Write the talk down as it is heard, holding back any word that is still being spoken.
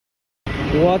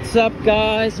What's up,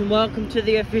 guys, and welcome to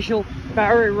the official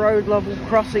Barry Road level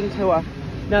crossing tour.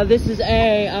 Now this is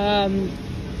a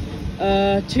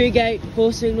 2-gate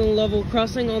 4-signal level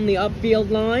crossing on the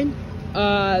upfield line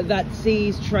that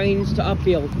sees trains to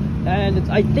upfield, and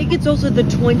I think it's also the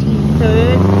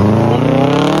 23rd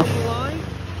line.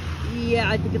 Yeah,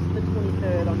 I think it's the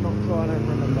 23rd. I'm not sure. I don't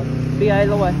remember. But yeah,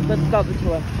 either way, let's start the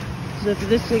tour. So for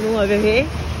this signal over here,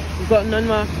 we've got an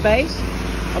unmarked base,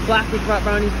 a black with right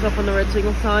running stop on the red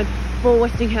signal sign, 4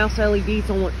 Westinghouse LEDs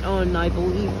on I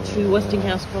believe 2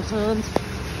 Westinghouse cross arms.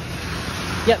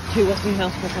 Yep, 2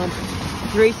 Westinghouse cross arms.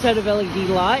 3 set of LED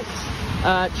lights,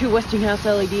 2 Westinghouse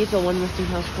LEDs on 1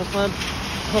 Westinghouse cross arm,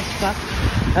 cross back.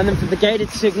 And then for the gated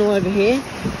signal over here,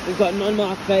 we've got an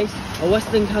unmarked base, a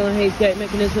Western colour haze gate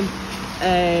mechanism,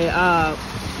 a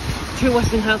 2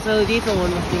 Westinghouse LEDs on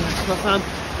 1 Westinghouse cross arm,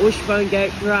 wishbone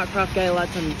gate, craft gate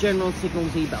lights, and general signal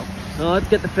Z-bell. Now let's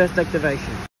get the first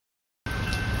activation.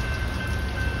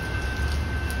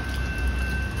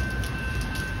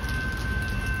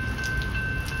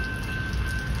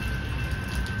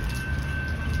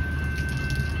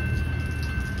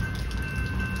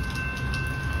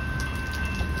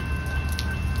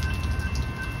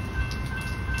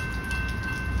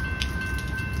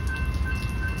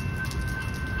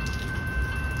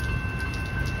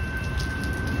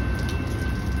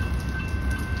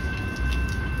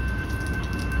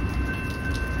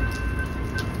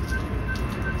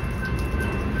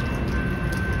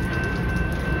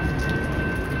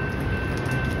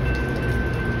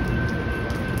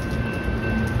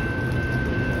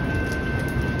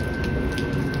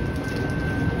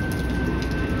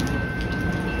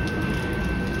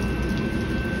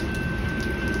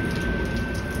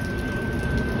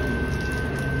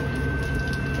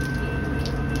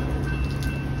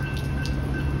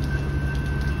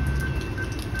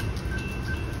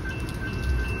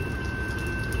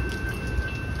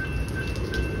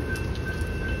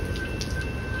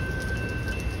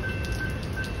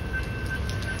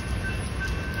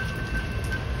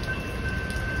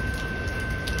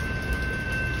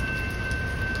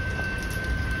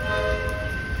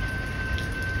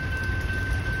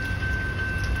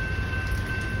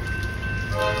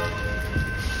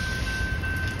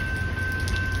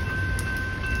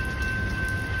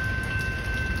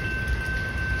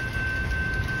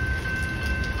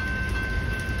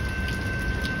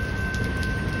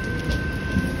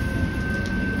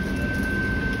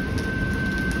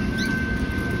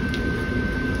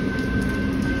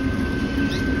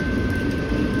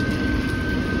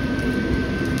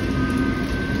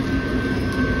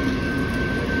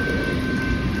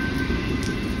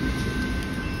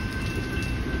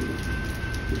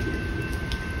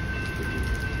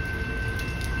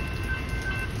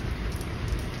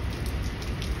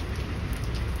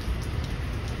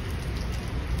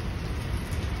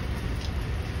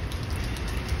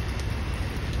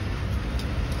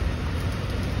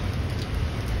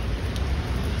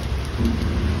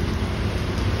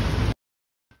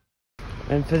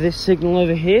 And for this signal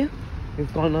over here,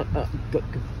 we've got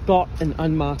an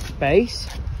unmarked base,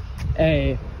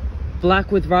 a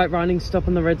black with right running stop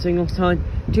on the red signal sign,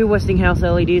 2 Westinghouse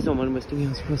LEDs on 1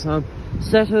 Westinghouse cross arm,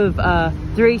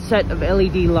 3 set of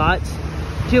LED lights,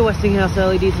 2 Westinghouse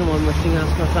LEDs on 1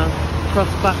 Westinghouse cross arm,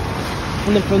 cross back.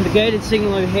 And then from the gated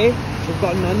signal over here, we've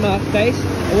got an unmarked base,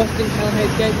 a Western colour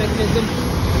haze gate mechanism,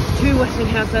 2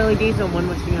 Westinghouse LEDs on 1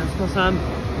 Westinghouse cross arm,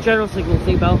 general signal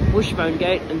Z-bell, wishbone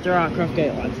gate, and craft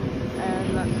gate lights.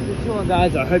 And that's the tour,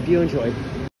 guys. I hope you enjoyed.